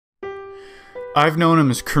I've known him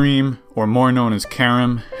as Kerem, or more known as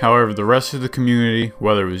Kerem. However, the rest of the community,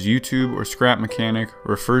 whether it was YouTube or Scrap Mechanic,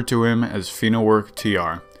 referred to him as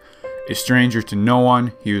FenoworkTR. A stranger to no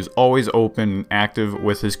one, he was always open and active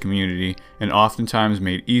with his community, and oftentimes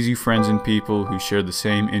made easy friends and people who shared the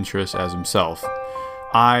same interests as himself.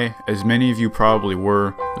 I, as many of you probably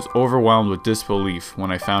were, was overwhelmed with disbelief when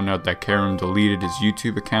I found out that Kerem deleted his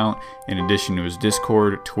YouTube account in addition to his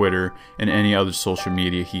Discord, Twitter, and any other social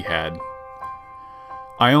media he had.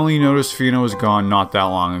 I only noticed Feno was gone not that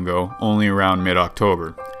long ago, only around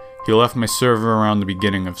mid-October. He left my server around the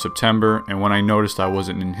beginning of September, and when I noticed I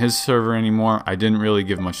wasn't in his server anymore, I didn't really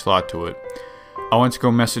give much thought to it. I went to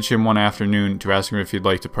go message him one afternoon to ask him if he'd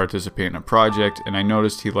like to participate in a project, and I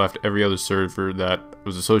noticed he left every other server that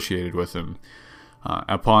was associated with him.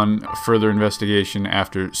 Upon further investigation,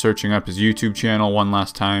 after searching up his YouTube channel one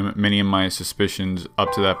last time, many of my suspicions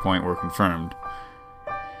up to that point were confirmed.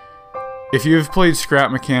 If you have played Scrap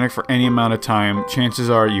Mechanic for any amount of time, chances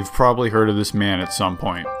are you've probably heard of this man at some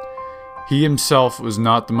point. He himself was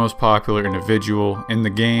not the most popular individual in the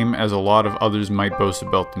game, as a lot of others might boast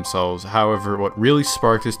about themselves. However, what really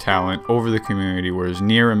sparked his talent over the community were his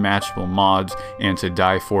near unmatchable mods and to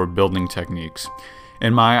die for building techniques.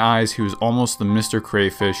 In my eyes, he was almost the Mr.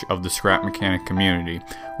 Crayfish of the Scrap Mechanic community,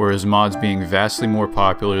 where his mods being vastly more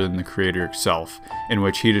popular than the creator itself, in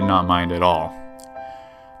which he did not mind at all.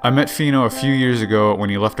 I met Feno a few years ago when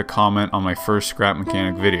he left a comment on my first Scrap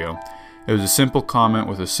Mechanic video. It was a simple comment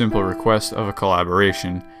with a simple request of a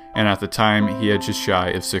collaboration, and at the time he had just shy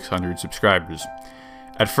of 600 subscribers.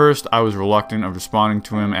 At first I was reluctant of responding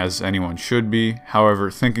to him, as anyone should be. However,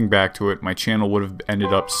 thinking back to it, my channel would have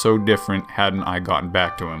ended up so different hadn't I gotten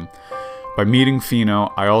back to him. By meeting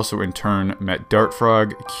Feno, I also in turn met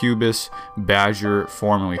Dartfrog, Cubis, Badger,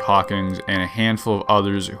 formerly Hawkins, and a handful of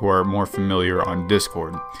others who are more familiar on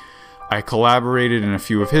Discord. I collaborated in a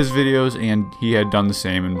few of his videos, and he had done the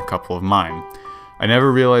same in a couple of mine. I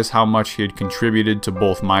never realized how much he had contributed to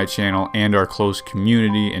both my channel and our close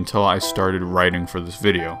community until I started writing for this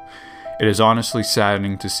video. It is honestly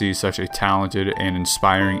saddening to see such a talented and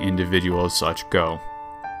inspiring individual as such go.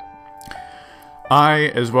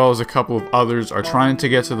 I, as well as a couple of others, are trying to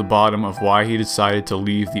get to the bottom of why he decided to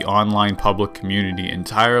leave the online public community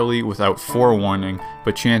entirely without forewarning,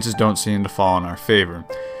 but chances don't seem to fall in our favor.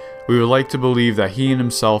 We would like to believe that he and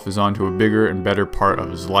himself is onto a bigger and better part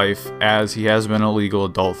of his life, as he has been a legal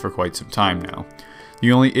adult for quite some time now.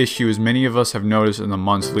 The only issue is many of us have noticed in the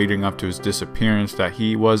months leading up to his disappearance that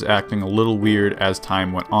he was acting a little weird as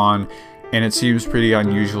time went on, and it seems pretty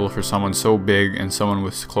unusual for someone so big and someone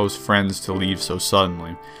with close friends to leave so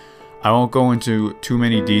suddenly. I won't go into too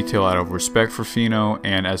many detail out of respect for Feno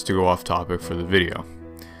and as to go off topic for the video.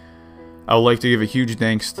 I would like to give a huge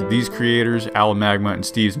thanks to these creators, Alamagma and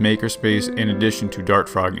Steve's Makerspace, in addition to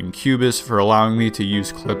Dartfrog and Cubis, for allowing me to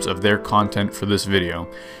use clips of their content for this video.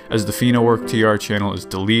 As the FenoworkTR channel is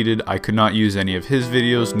deleted, I could not use any of his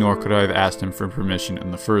videos, nor could I have asked him for permission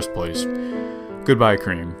in the first place. Goodbye,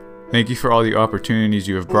 Kerem. Thank you for all the opportunities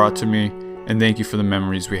you have brought to me, and thank you for the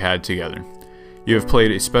memories we had together. You have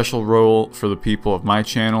played a special role for the people of my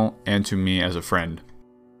channel and to me as a friend.